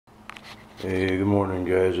Hey, good morning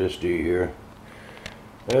guys, SD here.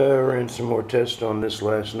 Ran some more tests on this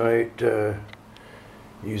last night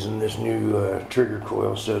using this new trigger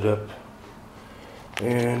coil setup,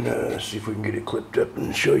 and see if we can get it clipped up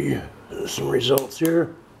and show you some results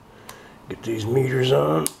here. Get these meters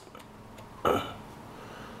on.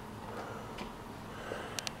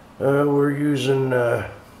 We're using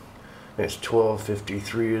it's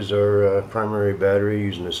 1253 is our primary battery,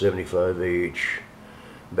 using a 75 AH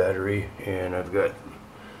battery, and I've got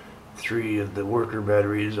 3 of the worker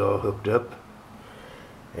batteries all hooked up,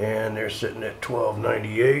 and they're sitting at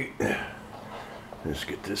 1298. Let's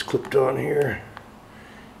get this clipped on here,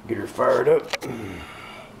 get her fired up.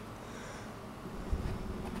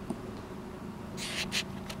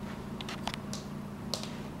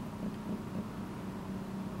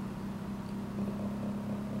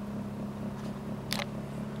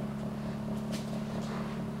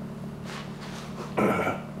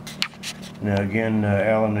 Now again,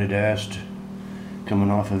 Alan had asked, coming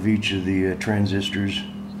off of each of the transistors,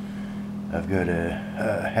 I've got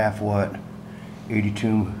a half watt 82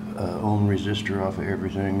 ohm resistor off of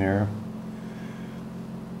everything there.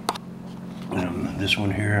 This one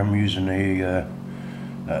here, I'm using a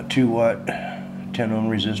 2 watt 10 ohm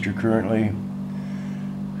resistor currently,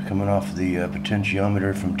 coming off the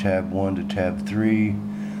potentiometer from tab 1 to tab 3.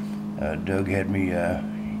 Doug had me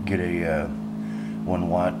get a 1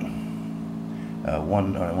 watt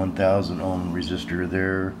 1000 ohm resistor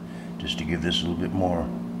there, just to give this a little bit more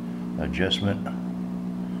adjustment.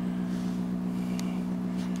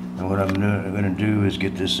 And what I'm going to do is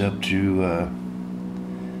get this up to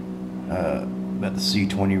about the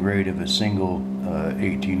C20 rate of a single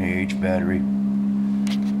 18 AH battery.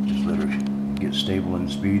 Just let her get stable in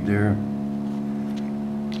speed there.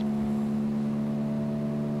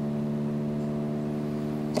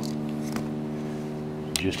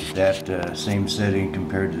 Just at that same setting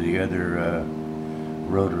compared to the other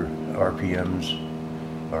rotor, RPMs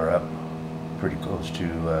are up pretty close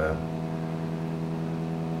to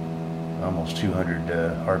almost 200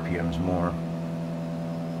 RPMs more.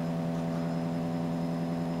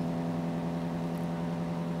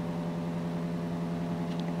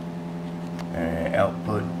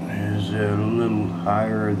 Output is a little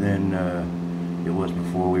higher than it was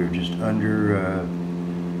before. We were just under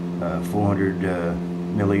 400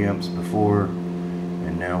 milliamps before,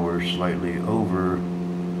 and now we're slightly over,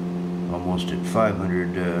 almost at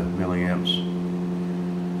 500 milliamps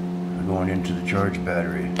going into the charge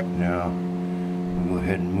battery. Now we'll go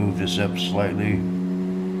ahead and move this up slightly.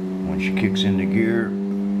 When she kicks into gear,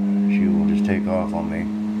 she will just take off on me.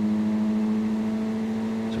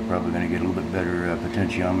 So probably going to get a little bit better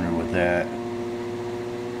potentiometer with that.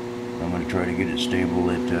 I'm going to try to get it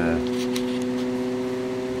stable at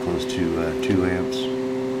close to 2 amps.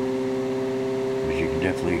 As you can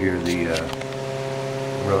definitely hear the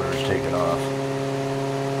rotors taking off.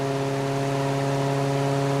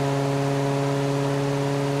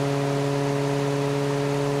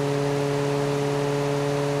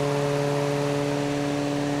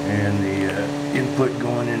 And the input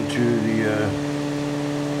going into the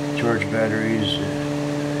charge batteries,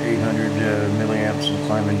 800 milliamps and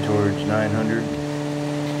climbing towards 900.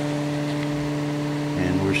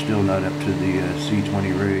 And we're still not up to the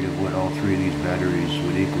C20 rate of what all 3 of these batteries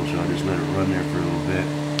would equal, so I'll just let it run there for a little bit.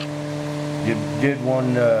 Did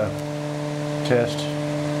one test,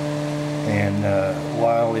 and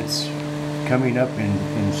while it's coming up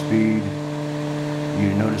in speed,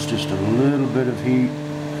 you notice just a little bit of heat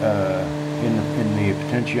in the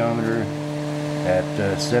potentiometer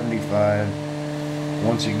at 75.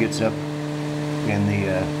 Once it gets up and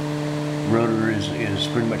the rotor is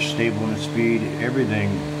pretty much stable in its speed, everything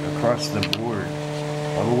across the board,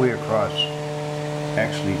 all the way across,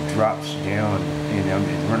 actually drops down. You know,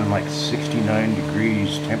 it's running like 69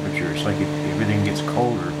 degrees temperature. It's like everything gets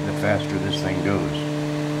colder the faster this thing goes,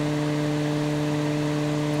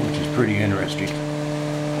 which is pretty interesting.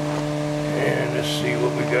 And let's see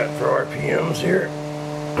what we got for RPMs here.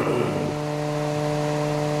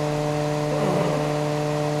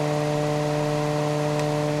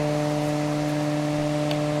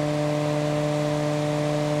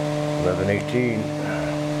 1118,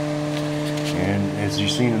 and as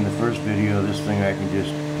you've seen in the first video, this thing I can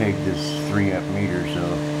just peg this 3 amp meter, so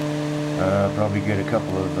probably get a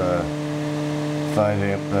couple of 5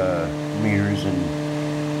 amp meters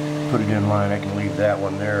and put it in line. I can leave that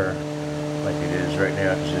one there like it is right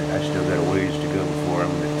now, because I still got a ways to go before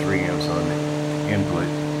I'm at 3 amps on the input.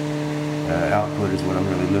 Output is what I'm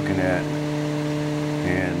really looking at,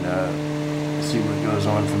 and see what goes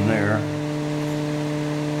on from there.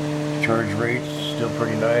 Charge rate's still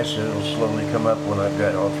pretty nice. It'll slowly come up when I've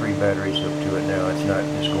got all 3 batteries hooked to it now. It's not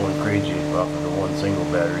just going crazy off of the one single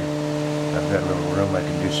battery. I've got a little room I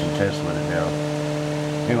can do some tests with it now.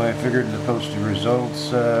 Anyway, I figured to post the results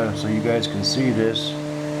so you guys can see this.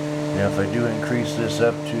 Now if I do increase this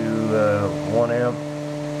up to 1 amp,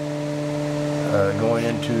 going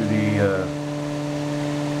into the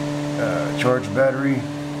charged battery,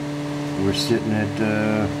 we're sitting at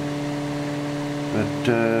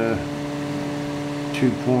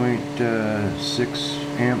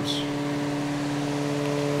 2.6 amps,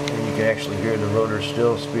 and you can actually hear the rotor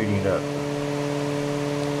still speeding up.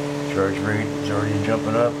 Charge rate is already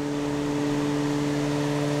jumping up.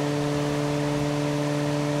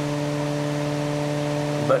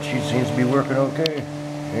 But she seems to be working okay.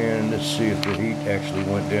 And let's see if the heat actually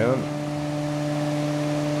went down.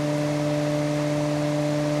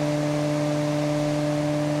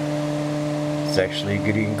 It's actually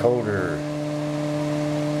getting colder.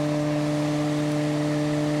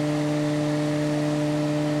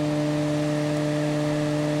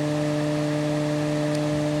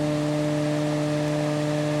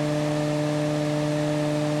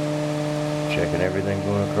 Checking everything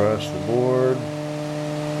going across the board.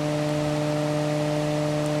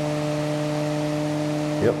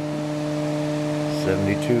 Yep,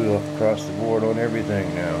 72 across the board on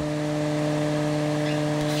everything now.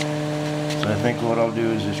 So I think what I'll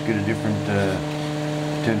do is just get a different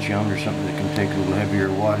potentiometer, something that can take a little heavier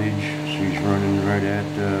wattage. She's running right at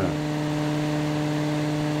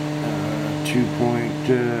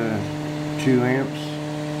 2.2 amps,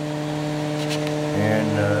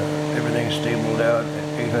 and everything's stabled out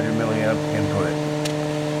at 800 milliamp input.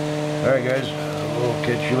 Alright guys, we'll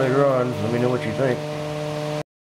catch you later on. Let me know what you think.